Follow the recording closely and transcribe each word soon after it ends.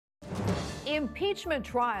impeachment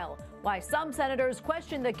trial. Why some senators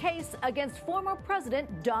question the case against former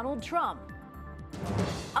President Donald Trump.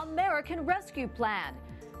 American Rescue Plan.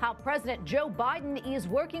 How President Joe Biden is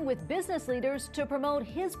working with business leaders to promote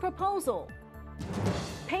his proposal.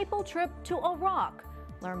 Papal trip to Iraq.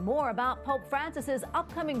 Learn more about Pope Francis's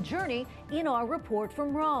upcoming journey in our report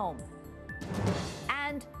from Rome.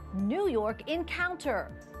 And New York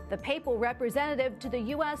Encounter. The papal representative to the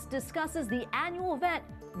U.S. discusses the annual event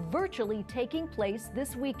virtually taking place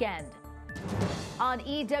this weekend. On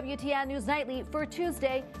EWTN News Nightly for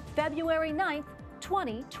Tuesday, February 9th,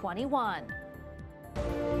 2021.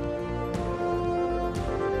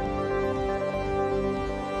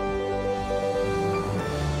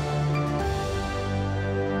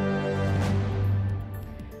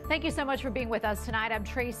 Thank you so much for being with us tonight. I'm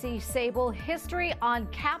Tracy Sable. History on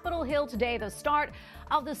Capitol Hill today, the start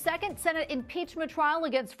of the second Senate impeachment trial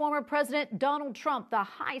against former President Donald Trump. The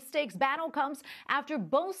high-stakes battle comes after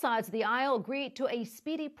both sides of the aisle agreed to a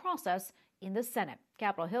speedy process in the Senate.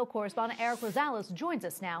 Capitol Hill correspondent Eric Rosales joins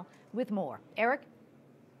us now with more. Eric?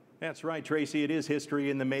 That's right, Tracy. It is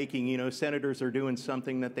history in the making. You know, senators are doing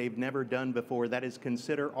something that they've never done before. That is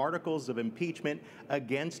consider articles of impeachment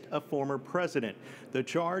against a former president. The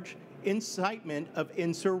charge, incitement of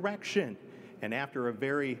insurrection. And after a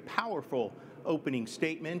very powerful opening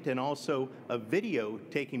statement and also a video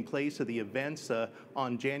taking place of the events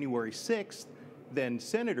on January 6th, then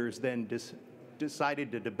senators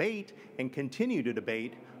decided to debate and continue to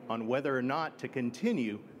debate on whether or not to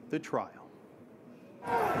continue the trial.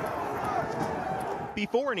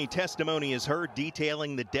 Before any testimony is heard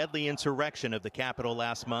detailing the deadly insurrection of the Capitol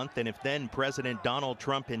last month and if then President Donald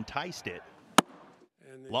Trump enticed it,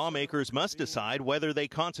 lawmakers must decide whether they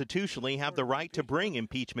constitutionally have the right to bring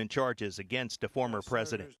impeachment charges against a former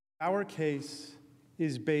president. Our case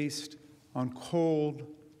is based on cold,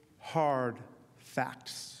 hard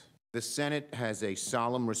facts. The Senate has a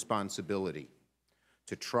solemn responsibility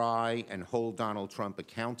to try and hold Donald Trump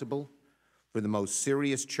accountable for the most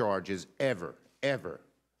serious charges ever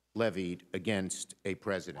levied against a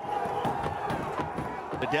president.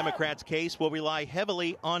 The Democrats' case will rely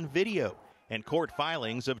heavily on video and court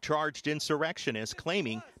filings of charged insurrectionists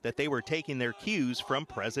claiming that they were taking their cues from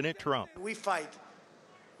President Trump. We fight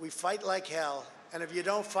like hell, and if you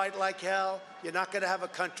don't fight like hell, you're not going to have a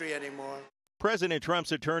country anymore. President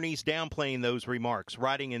Trump's attorneys downplaying those remarks,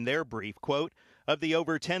 writing in their brief, quote, of the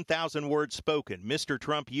over 10,000 words spoken, Mr.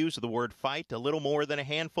 Trump used the word fight a little more than a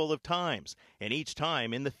handful of times, and each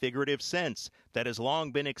time in the figurative sense that has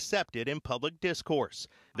long been accepted in public discourse.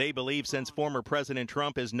 They believe since former President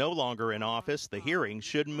Trump is no longer in office, the hearing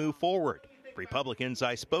should move forward. Republicans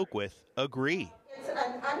I spoke with agree. It's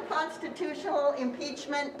an unconstitutional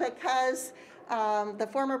impeachment because the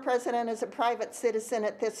former president is a private citizen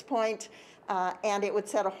at this point, and it would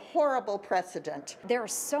set a horrible precedent. There are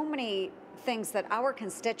so many things that our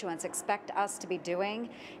constituents expect us to be doing,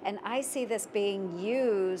 and I see this being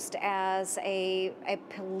used as a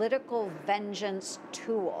political vengeance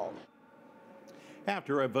tool.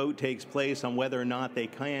 After a vote takes place on whether or not they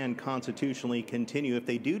can constitutionally continue, if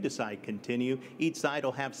they do decide continue, each side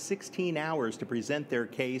will have 16 hours to present their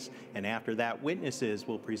case, and after that, witnesses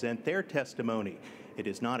will present their testimony. It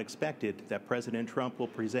is not expected that President Trump will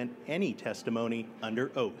present any testimony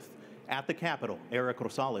under oath. At the Capitol, Eric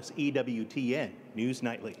Rosales, EWTN News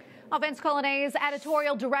Nightly. Vince Coglianese,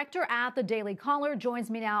 editorial director at the Daily Caller, joins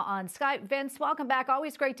me now on Skype. Vince, welcome back.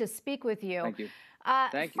 Always great to speak with you. Thank you.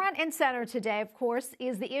 Front and center today, of course,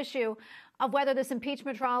 is the issue of whether this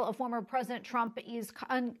impeachment trial of former President Trump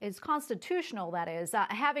is constitutional, that is.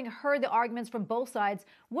 Having heard the arguments from both sides,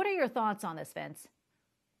 what are your thoughts on this, Vince?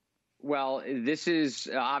 Well, this is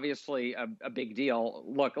obviously a big deal.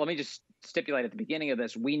 Look, let me just stipulate at the beginning of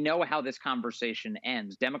this, we know how this conversation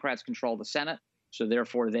ends. Democrats control the Senate, so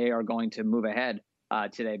therefore they are going to move ahead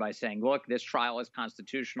today by saying, look, this trial is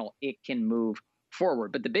constitutional. It can move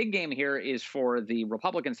forward. But the big game here is for the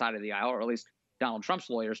Republican side of the aisle, or at least Donald Trump's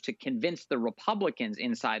lawyers, to convince the Republicans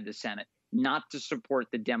inside the Senate not to support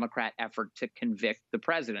the Democrat effort to convict the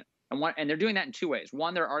president. And they're doing that in two ways.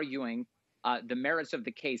 One, they're arguing the merits of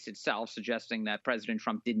the case itself, suggesting that President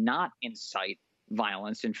Trump did not incite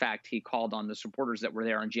violence. In fact, he called on the supporters that were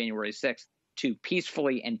there on January 6th to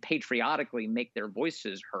peacefully and patriotically make their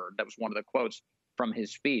voices heard. That was one of the quotes from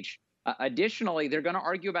his speech. Additionally, they're going to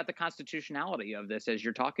argue about the constitutionality of this, as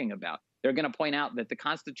you're talking about. They're going to point out that the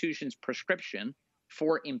Constitution's prescription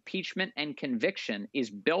for impeachment and conviction is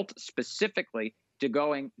built specifically to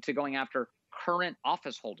going after current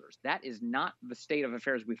office holders. That is not the state of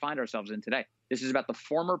affairs we find ourselves in today. This is about the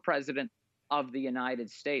former president of the United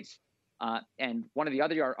States. And one of the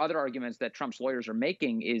other arguments that Trump's lawyers are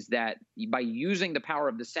making is that by using the power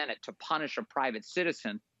of the Senate to punish a private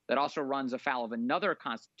citizen, that also runs afoul of another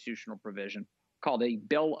constitutional provision called a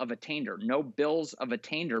bill of attainder. No bills of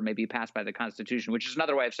attainder may be passed by the Constitution, which is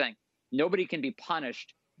another way of saying nobody can be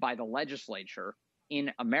punished by the legislature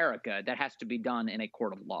in America. That has to be done in a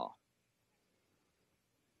court of law.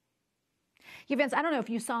 Yeah, Vince, I don't know if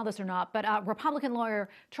you saw this or not, but Republican lawyer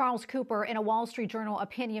Charles Cooper in a Wall Street Journal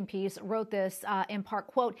opinion piece wrote this in part,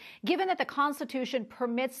 quote, given that the Constitution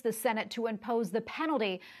permits the Senate to impose the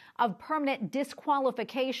penalty of permanent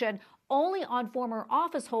disqualification only on former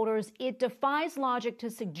office holders, it defies logic to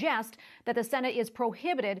suggest that the Senate is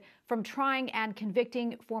prohibited from trying and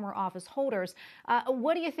convicting former office holders.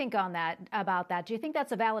 What do you think on that, about that? Do you think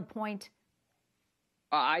that's a valid point?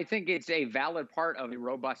 I think it's a valid part of a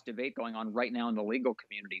robust debate going on right now in the legal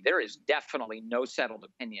community. There is definitely no settled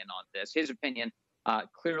opinion on this. His opinion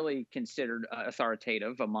clearly considered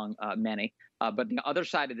authoritative among many. But the other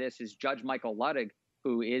side of this is Judge Michael Luttig,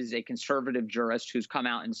 who is a conservative jurist who's come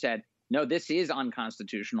out and said, no, this is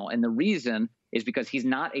unconstitutional. And the reason is because he's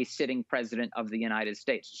not a sitting president of the United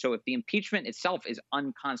States. So if the impeachment itself is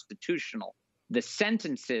unconstitutional, the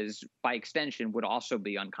sentences by extension would also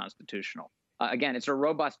be unconstitutional. Again, it's a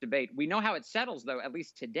robust debate. We know how it settles, though, at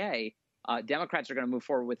least today. Democrats are going to move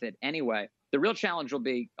forward with it anyway. The real challenge will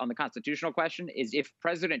be on the constitutional question is if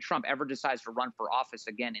President Trump ever decides to run for office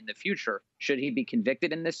again in the future, should he be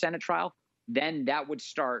convicted in this Senate trial, then that would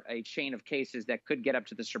start a chain of cases that could get up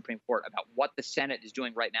to the Supreme Court about what the Senate is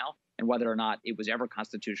doing right now and whether or not it was ever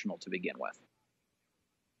constitutional to begin with.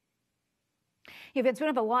 Yeah, Vince, we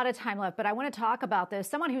don't have a lot of time left, but I want to talk about this.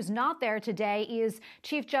 Someone who's not there today is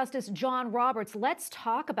Chief Justice John Roberts. Let's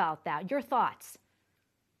talk about that. Your thoughts?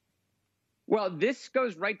 Well, this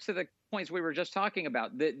goes right to the points we were just talking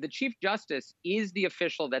about. The Chief Justice is the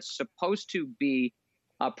official that's supposed to be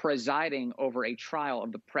presiding over a trial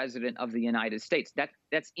of the President of the United States.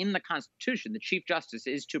 That's in the Constitution. The Chief Justice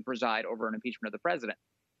is to preside over an impeachment of the President.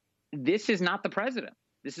 This is not the President.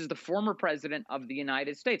 This is the former president of the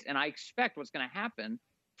United States. And I expect what's going to happen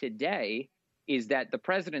today is that the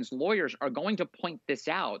president's lawyers are going to point this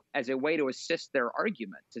out as a way to assist their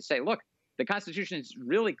argument, to say, look, the Constitution is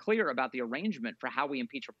really clear about the arrangement for how we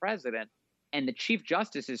impeach a president, and the Chief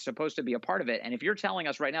Justice is supposed to be a part of it. And if you're telling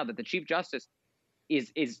us right now that the Chief Justice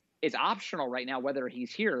is optional right now, whether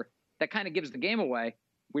he's here, that kind of gives the game away.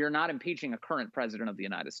 We are not impeaching a current president of the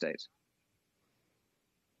United States.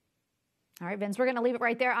 All right, Vince, we're going to leave it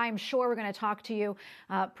right there. I'm sure we're going to talk to you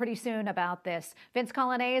pretty soon about this. Vince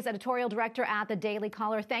Coglianese, editorial director at the Daily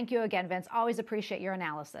Caller. Thank you again, Vince. Always appreciate your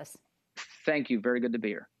analysis. Thank you. Very good to be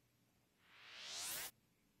here.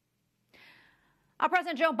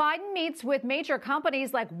 President Joe Biden meets with major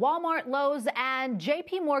companies like Walmart, Lowe's, and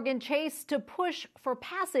JP Morgan Chase to push for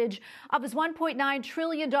passage of his $1.9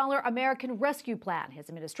 trillion American Rescue Plan. His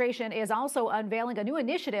administration is also unveiling a new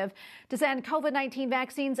initiative to send COVID-19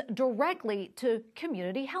 vaccines directly to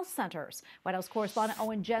community health centers. White House correspondent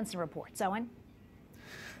Owen Jensen reports. Owen?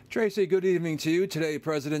 Tracy, good evening to you. Today,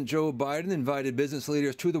 President Joe Biden invited business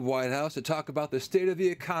leaders to the White House to talk about the state of the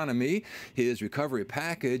economy, his recovery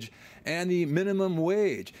package, and the minimum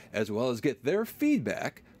wage, as well as get their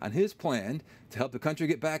feedback on his plan to help the country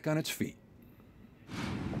get back on its feet.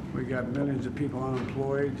 We got millions of people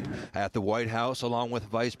unemployed. At the White House, along with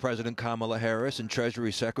Vice President Kamala Harris and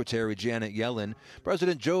Treasury Secretary Janet Yellen,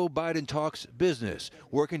 President Joe Biden talks business,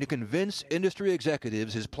 working to convince industry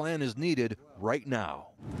executives his plan is needed right now.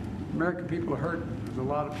 American people are hurt. There's a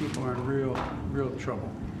lot of people are in real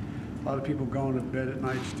trouble. A lot of people going to bed at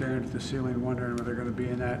night staring at the ceiling, wondering whether they're going to be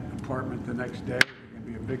in that apartment the next day, they're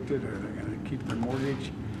going to be evicted, or they're going to keep their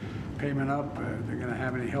mortgage payment up, they're going to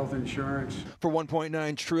have any health insurance. For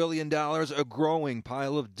 $1.9 trillion, a growing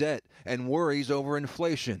pile of debt and worries over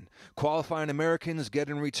inflation. Qualifying Americans get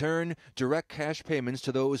in return direct cash payments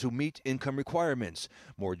to those who meet income requirements,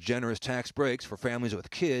 more generous tax breaks for families with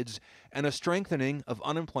kids, and a strengthening of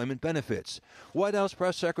unemployment benefits. White House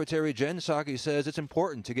Press Secretary Jen Psaki says it's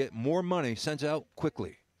important to get more money sent out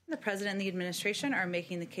quickly. The President and the administration are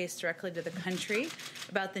making the case directly to the country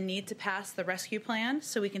about the need to pass the rescue plan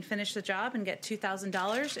so we can finish the job and get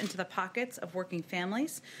 $2,000 into the pockets of working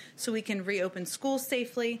families, so we can reopen schools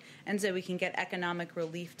safely, and so we can get economic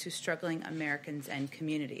relief to struggling Americans and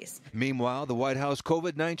communities. Meanwhile, the White House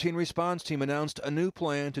COVID-19 response team announced a new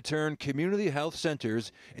plan to turn community health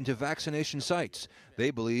centers into vaccination sites.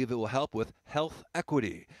 They believe it will help with health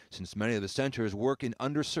equity, since many of the centers work in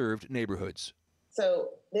underserved neighborhoods. So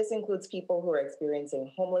this includes people who are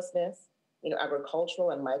experiencing homelessness,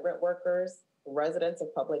 agricultural and migrant workers, residents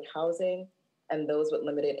of public housing, and those with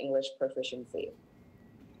limited English proficiency.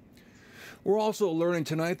 We're also learning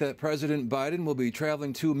tonight that President Biden will be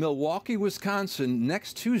traveling to Milwaukee, Wisconsin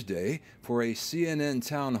next Tuesday for a CNN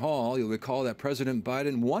town hall. You'll recall that President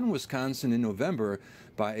Biden won Wisconsin in November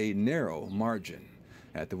by a narrow margin.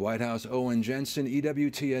 At the White House, Owen Jensen,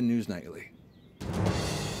 EWTN News Nightly.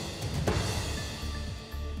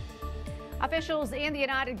 Officials in the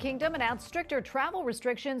United Kingdom announced stricter travel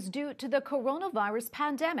restrictions due to the coronavirus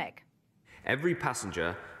pandemic. Every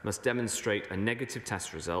passenger must demonstrate a negative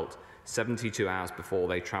test result 72 hours before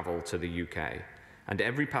they travel to the UK, and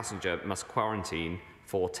every passenger must quarantine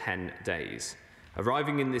for 10 days.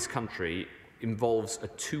 Arriving in this country involves a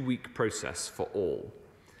 2-week process for all.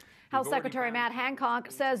 Health Secretary Matt Hancock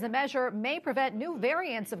says the measure may prevent new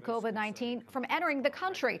variants of COVID-19 from entering the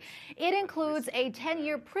country. It includes a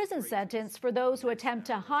 10-year prison sentence for those who attempt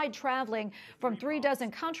to hide traveling from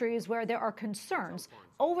 36 countries where there are concerns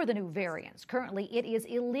over the new variants. Currently, it is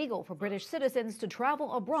illegal for British citizens to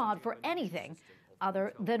travel abroad for anything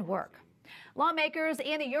other than work. Lawmakers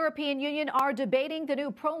in the European Union are debating the new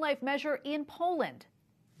pro-life measure in Poland.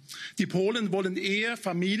 Die Polen wollen Ehe,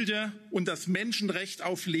 Familie und das Menschenrecht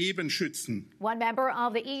auf Leben schützen. One member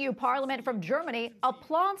of the EU Parliament from Germany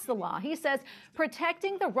applauds the law. He says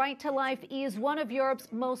protecting the right to life is one of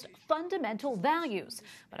Europe's most fundamental values.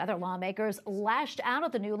 But other lawmakers lashed out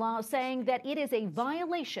at the new law, saying that it is a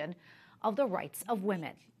violation of the rights of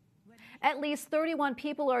women. At least 31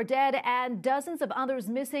 people are dead and dozens of others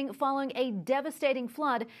missing following a devastating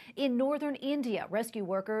flood in northern India. Rescue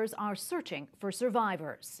workers are searching for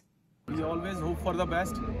survivors. We always hope for the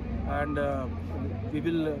best, and we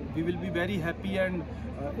will be very happy and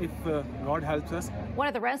if God helps us. One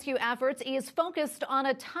of the rescue efforts is focused on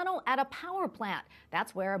a tunnel at a power plant.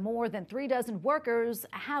 That's where more than 36 workers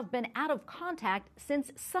have been out of contact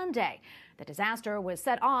since Sunday. The disaster was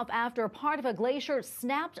set off after part of a glacier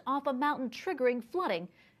snapped off a mountain, triggering flooding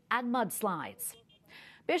and mudslides.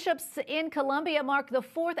 Bishops in Colombia mark the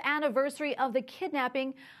 4th anniversary of the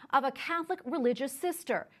kidnapping of a Catholic religious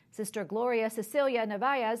sister. Sister Gloria Cecilia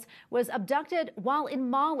Narvaez was abducted while in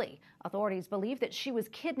Mali. Authorities believe that she was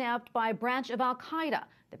kidnapped by a branch of al-Qaeda.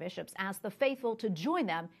 The bishops asked the faithful to join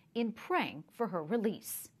them in praying for her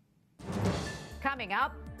release. Coming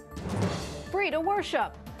up, free to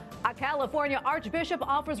worship. A California Archbishop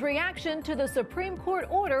offers reaction to the Supreme Court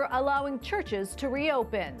order allowing churches to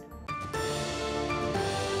reopen.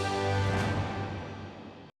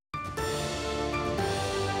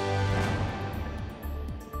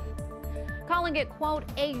 Calling it, quote,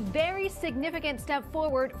 a very significant step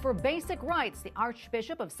forward for basic rights, the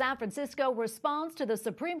Archbishop of San Francisco responds to the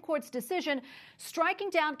Supreme Court's decision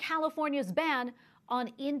striking down California's ban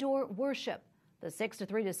on indoor worship. The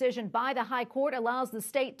 6-3 decision by the High Court allows the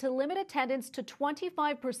state to limit attendance to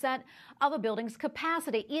 25% of a building's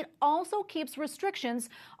capacity. It also keeps restrictions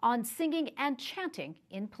on singing and chanting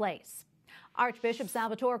in place. Archbishop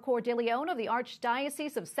Salvatore Cordileone of the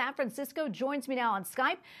Archdiocese of San Francisco joins me now on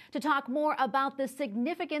Skype to talk more about the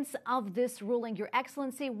significance of this ruling. Your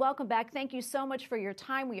Excellency, welcome back. Thank you so much for your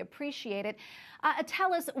time. We appreciate it.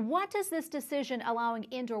 Tell us, what does this decision allowing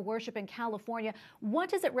indoor worship in California, what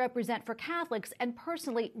does it represent for Catholics? And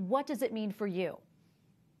personally, what does it mean for you?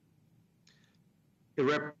 It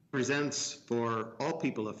represents for all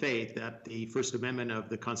people of faith that the First Amendment of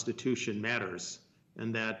the Constitution matters,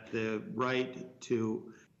 and that the right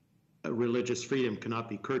to religious freedom cannot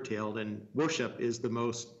be curtailed, and worship is the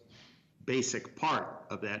most basic part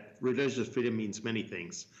of that. Religious freedom means many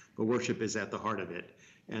things, but worship is at the heart of it.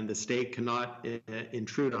 And the state cannot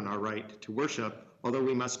intrude on our right to worship, although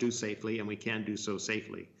we must do safely, and we can do so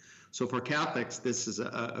safely. So for Catholics, this is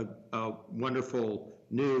a wonderful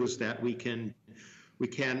news that we can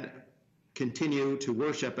continue to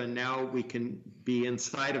worship, and now we can be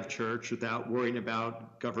inside of church without worrying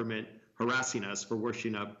about government harassing us for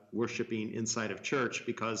worshiping inside of church,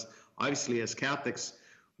 because obviously as Catholics,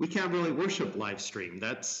 we can't really worship live stream.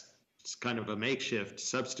 That's kind of a makeshift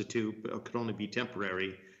substitute, but it could only be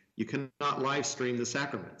temporary. You cannot live stream the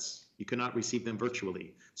sacraments. You cannot receive them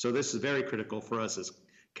virtually. So this is very critical for us as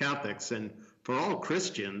Catholics, and for all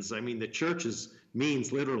Christians. I mean, the church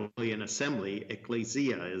means literally an assembly.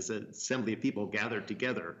 Ecclesia is an assembly of people gathered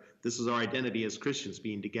together. This is our identity as Christians,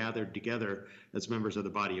 being gathered together as members of the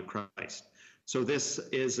body of Christ. So this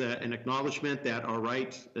is an acknowledgement that our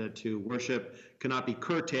right to worship cannot be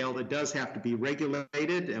curtailed. It does have to be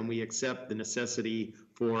regulated, and we accept the necessity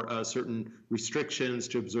for certain restrictions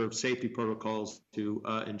to observe safety protocols to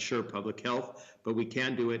ensure public health, but we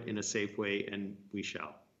can do it in a safe way, and we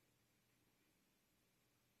shall.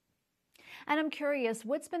 And I'm curious,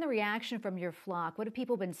 what's been the reaction from your flock? What have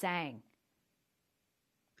people been saying?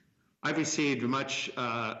 I've received much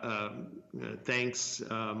thanks,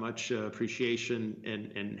 much appreciation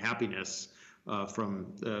and happiness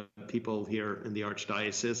from the people here in the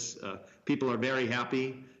Archdiocese. People are very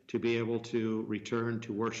happy to be able to return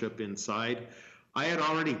to worship inside. I had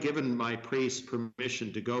already given my priest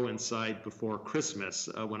permission to go inside before Christmas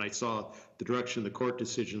when I saw the direction the court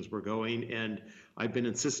decisions were going, and I've been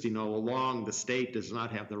insisting all along the state does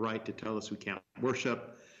not have the right to tell us we can't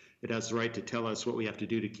worship. It has the right to tell us what we have to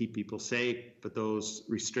do to keep people safe, but those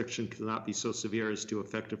restrictions cannot be so severe as to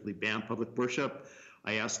effectively ban public worship.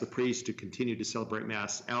 I ask the priests to continue to celebrate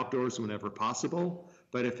Mass outdoors whenever possible,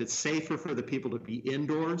 but if it's safer for the people to be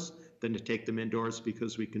indoors, then to take them indoors,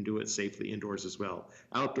 because we can do it safely indoors as well.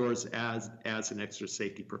 Outdoors as an extra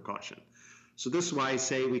safety precaution. So this is why I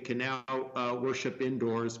say we can now worship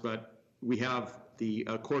indoors, but we have the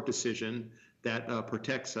court decision that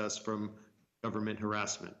protects us from government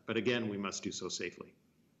harassment. But again, we must do so safely.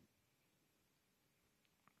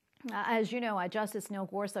 As you know, Justice Neil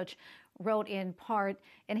Gorsuch wrote in part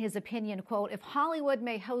in his opinion, quote, if Hollywood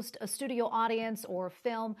may host a studio audience or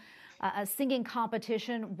film a singing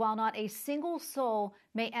competition, while not a single soul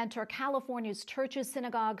may enter California's churches,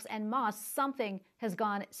 synagogues, and mosques, something has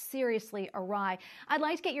gone seriously awry. I'd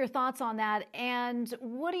like to get your thoughts on that. And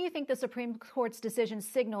what do you think the Supreme Court's decision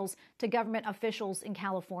signals to government officials in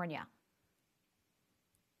California?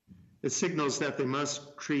 It signals that they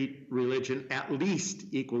must treat religion at least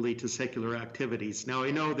equally to secular activities. Now, I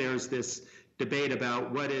know there's this debate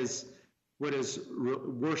about what is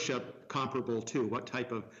worship comparable to, what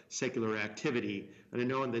type of secular activity. And I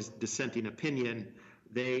know in this dissenting opinion,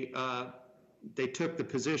 they took the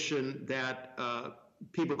position that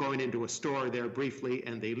people going into a store there briefly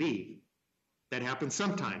and they leave. That happens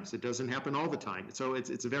sometimes. It doesn't happen all the time. So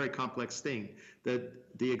it's a very complex thing.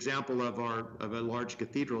 The example of a large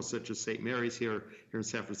cathedral such as St. Mary's here in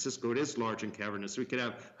San Francisco, it is large and cavernous. We could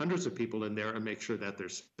have hundreds of people in there and make sure that they're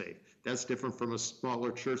safe. That's different from a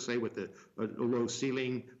smaller church, say, with a low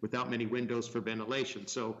ceiling without many windows for ventilation.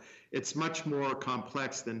 So it's much more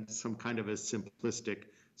complex than some kind of a simplistic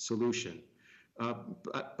solution.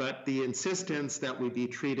 But the insistence that we be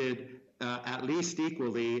treated at least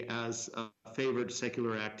equally as favored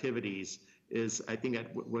secular activities is, I think,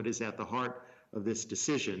 what is at the heart of this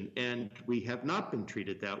decision. And we have not been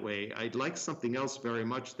treated that way. I'd like something else very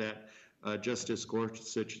much that Justice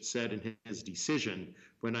Gorsuch said in his decision,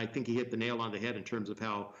 when I think he hit the nail on the head in terms of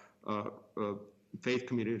how faith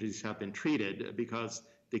communities have been treated, because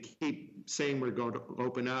they keep saying we're going to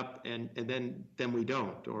open up and then we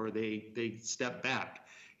don't, or they step back.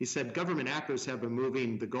 He said government actors have been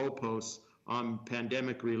moving the goalposts on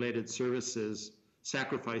pandemic-related services,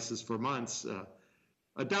 sacrifices for months,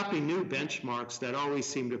 adopting new benchmarks that always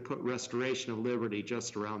seem to put restoration of liberty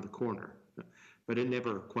just around the corner, but it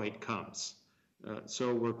never quite comes.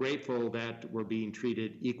 So we're grateful that we're being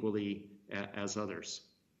treated equally as others.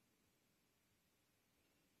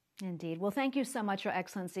 Indeed. Well, thank you so much, Your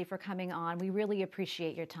Excellency, for coming on. We really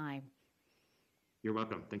appreciate your time. You're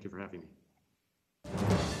welcome. Thank you for having me.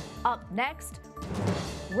 Up next,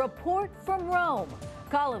 report from Rome.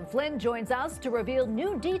 Colm Flynn joins us to reveal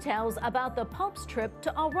new details about the Pope's trip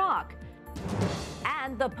to Iraq.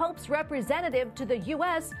 And the Pope's representative to the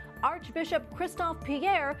U.S., Archbishop Christophe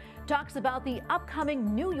Pierre, talks about the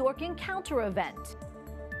upcoming New York Encounter event.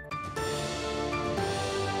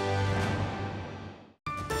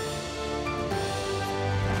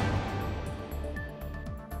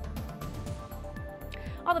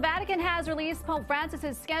 Well, the Vatican has released Pope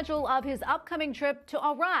Francis's schedule of his upcoming trip to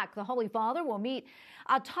Iraq. The Holy Father will meet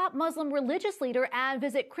a top Muslim religious leader and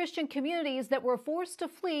visit Christian communities that were forced to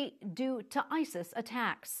flee due to ISIS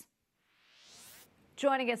attacks.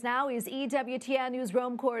 Joining us now is EWTN News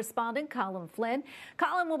Rome correspondent Colm Flynn.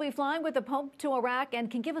 Colm will be flying with the Pope to Iraq and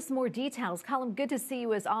can give us more details. Colm, good to see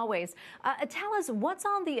you as always. Tell us what's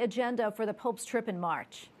on the agenda for the Pope's trip in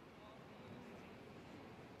March.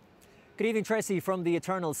 Good evening, Tracy, from the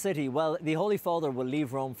Eternal City. Well, the Holy Father will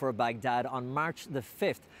leave Rome for Baghdad on March the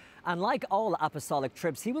 5th. And like all apostolic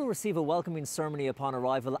trips, he will receive a welcoming ceremony upon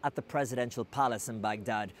arrival at the presidential palace in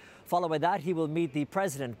Baghdad. Followed by that, he will meet the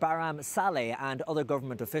President, Barham Saleh, and other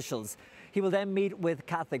government officials. He will then meet with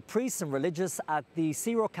Catholic priests and religious at the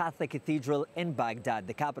Syro-Catholic Cathedral in Baghdad,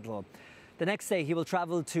 the capital. The next day, he will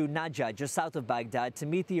travel to Najaf, just south of Baghdad, to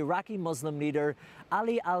meet the Iraqi Muslim leader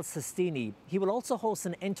Ali al-Sistani. He will also host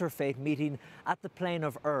an interfaith meeting at the Plain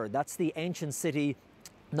of Ur. That's the ancient city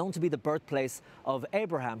known to be the birthplace of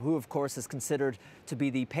Abraham, who, of course, is considered to be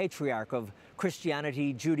the patriarch of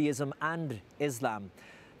Christianity, Judaism, and Islam.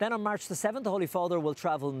 Then on March the 7th, the Holy Father will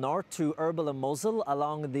travel north to Erbil and Mosul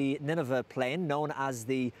along the Nineveh Plain, known as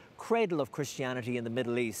the cradle of Christianity in the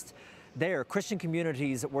Middle East. There, Christian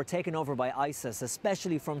communities were taken over by ISIS,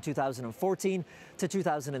 especially from 2014 to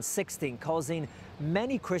 2016, causing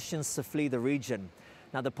many Christians to flee the region.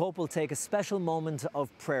 Now, the Pope will take a special moment of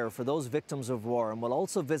prayer for those victims of war and will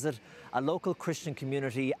also visit a local Christian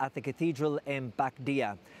community at the cathedral in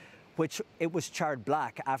Bakhdia, which it was charred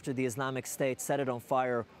black after the Islamic State set it on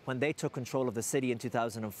fire when they took control of the city in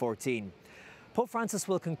 2014. Pope Francis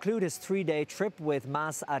will conclude his 3-day trip with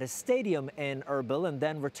Mass at a stadium in Erbil and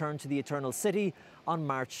then return to the Eternal City on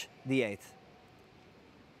March the 8th.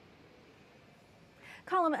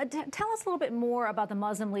 Colm, tell us a little bit more about the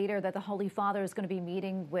Muslim leader that the Holy Father is going to be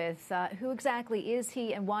meeting with. Who exactly is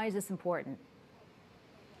he and why is this important?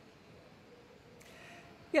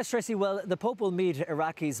 Yes, Tracy, well, the Pope will meet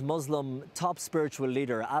Iraqi's Muslim top spiritual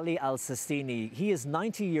leader, Ali al-Sistani. He is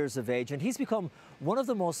 90 years of age and he's become one of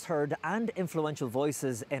the most heard and influential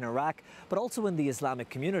voices in Iraq, but also in the Islamic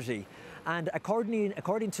community. And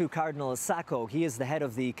according to Cardinal Sacco, he is the head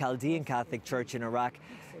of the Chaldean Catholic Church in Iraq,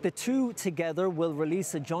 the two together will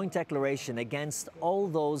release a joint declaration against all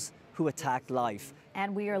those who attack life.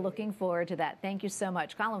 And we are looking forward to that. Thank you so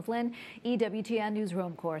much. Colm Flynn, EWTN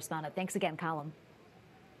Newsroom correspondent. Thanks again, Colm.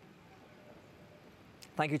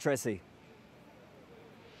 Thank you, Tracy.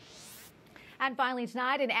 And finally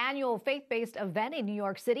tonight, an annual faith-based event in New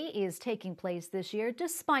York City is taking place this year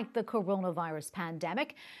despite the coronavirus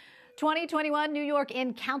pandemic. 2021 New York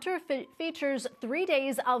Encounter features 3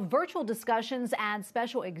 days of virtual discussions and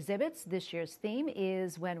special exhibits. This year's theme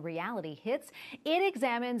is When Reality Hits. It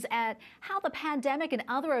examines at how the pandemic and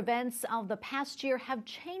other events of the past year have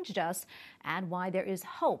changed us and why there is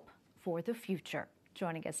hope for the future.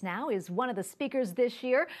 Joining us now is one of the speakers this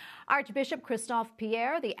year, Archbishop Christophe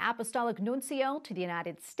Pierre, the Apostolic Nuncio to the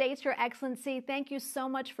United States. Your Excellency, thank you so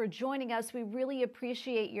much for joining us. We really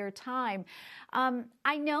appreciate your time.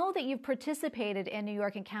 I know that you've participated in New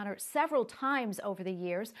York Encounter several times over the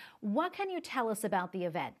years. What can you tell us about the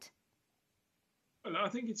event? Well, I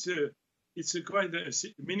think it's a quite a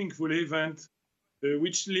meaningful event,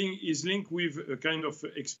 which is linked with a kind of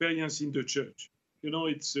experience in the church. You know,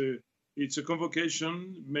 it's a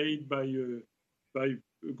convocation made by a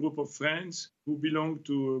group of friends who belong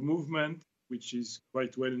to a movement which is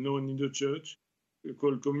quite well known in the church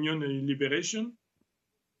called Communion and Liberation.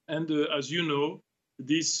 And as you know,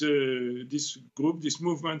 this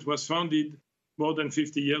movement was founded more than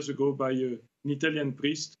 50 years ago by an Italian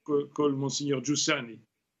priest called Monsignor Giussani.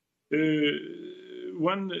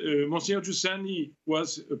 Monsignor Giussani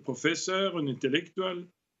was a professor, an intellectual,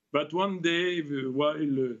 but one day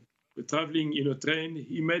while traveling in a train,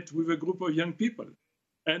 he met with a group of young people.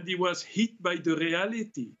 And he was hit by the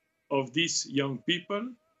reality of these young people.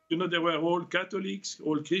 You know, they were all Catholics,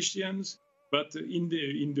 all Christians, but in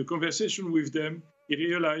the conversation with them, he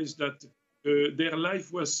realized that their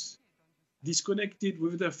life was disconnected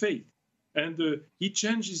with their faith. And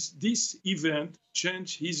this event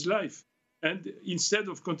changed his life. And instead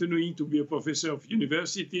of continuing to be a professor of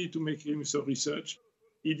university, to make him some research,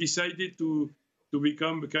 he decided to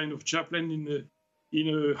become a kind of chaplain in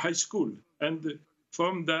a high school. And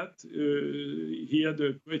from that, he had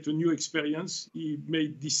quite a new experience. He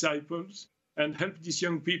made disciples and helped these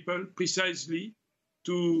young people precisely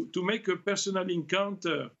to make a personal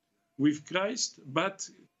encounter with Christ, but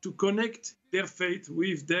to connect their faith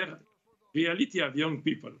with their reality of young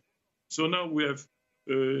people. So now we have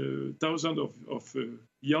thousands of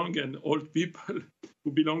young and old people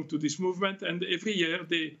who belong to this movement, and every year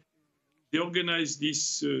they organize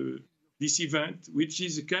this event, which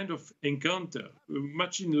is a kind of encounter,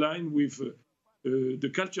 much in line with the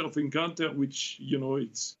culture of encounter, which, you know,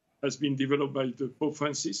 has been developed by the Pope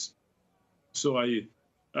Francis. So I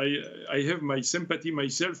have my sympathy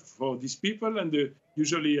myself for these people, and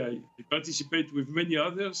usually I participate with many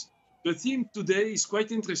others. The theme today is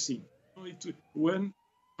quite interesting.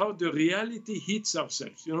 How the reality hits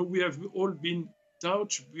ourselves. You know, we have all been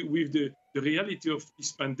touched with the reality of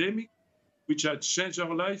this pandemic, which has changed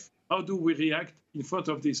our life. How do we react in front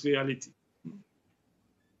of this reality?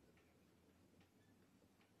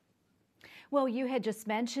 Well, you had just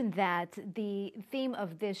mentioned that the theme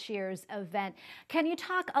of this year's event. Can you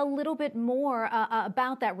talk a little bit more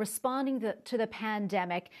about that, responding to the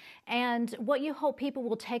pandemic, and what you hope people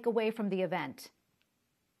will take away from the event?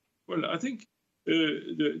 Well, I think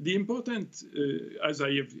the important, as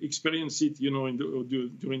I have experienced it, you know,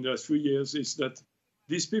 during the last few years, is that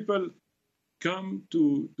these people come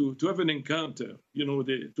to have an encounter, you know,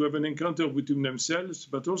 to have an encounter between themselves,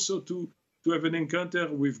 but also to have an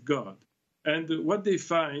encounter with God. And what they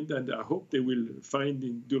find, and I hope they will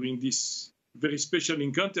find during this very special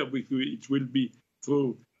encounter, it will be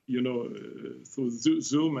through, through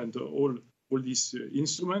Zoom and all these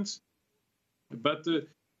instruments. But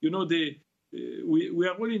we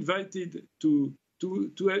are all invited to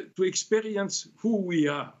experience who we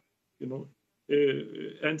are,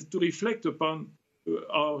 and to reflect upon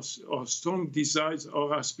our strong desires,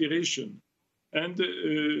 our aspiration, and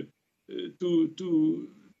to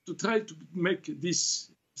try to make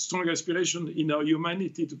this strong aspiration in our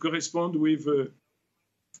humanity to correspond with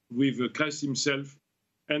Christ himself,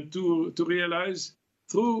 and to realize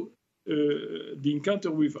through the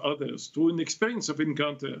encounter with others, through an experience of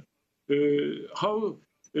encounter, how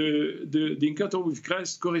the encounter with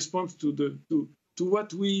Christ corresponds to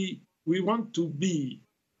what we want to be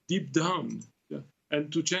deep down,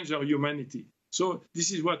 and to change our humanity. So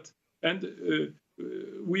this is what, and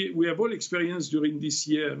we have all experienced during this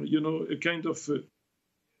year, a kind of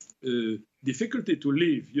difficulty to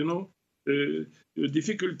live,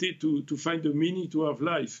 difficulty to find a meaning to our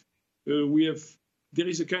life. There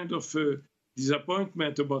is a kind of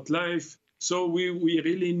disappointment about life, so we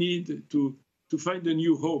really need to find a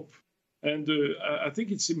new hope. And I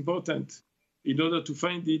think it's important, in order to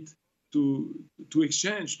find it, to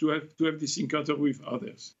exchange, to have this encounter with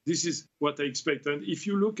others. This is what I expect. And if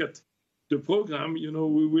you look at the program, we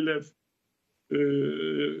will have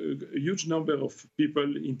a huge number of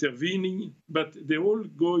people intervening, but they all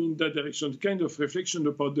go in that direction, kind of reflection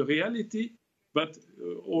about the reality, but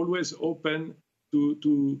always open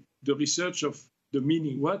to the research of the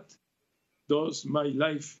meaning. What does my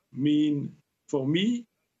life mean for me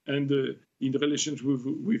and in relationship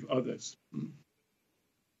with others?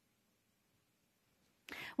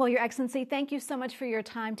 Well, Your Excellency, thank you so much for your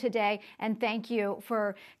time today, and thank you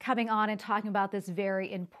for coming on and talking about this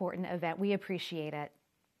very important event. We appreciate it.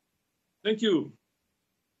 Thank you.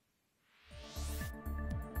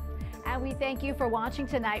 And we thank you for watching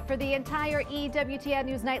tonight. For the entire EWTN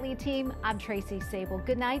News Nightly team, I'm Tracy Sable.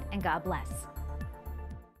 Good night and God bless.